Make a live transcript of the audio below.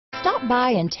Stop by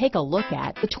and take a look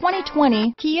at the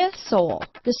 2020 Kia Soul.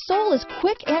 The Soul is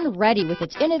quick and ready with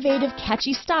its innovative,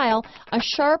 catchy style, a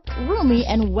sharp, roomy,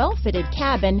 and well-fitted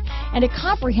cabin, and a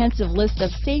comprehensive list of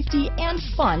safety and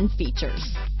fun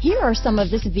features. Here are some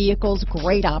of this vehicle's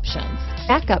great options: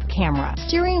 backup camera,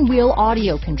 steering wheel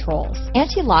audio controls,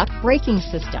 anti-lock braking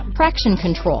system, traction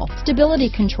control, stability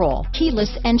control,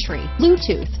 keyless entry,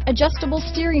 Bluetooth, adjustable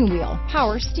steering wheel,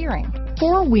 power steering,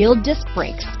 four-wheel disc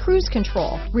brakes, cruise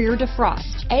control, rear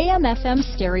defrost, AM/FM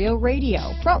stereo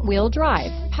radio, front-wheel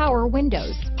drive, power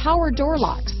windows, power door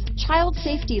locks, child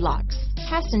safety locks,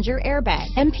 passenger airbag,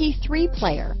 MP3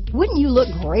 player. Wouldn't you look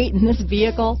great in this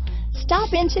vehicle?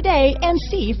 Stop in today and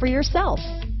see for yourself.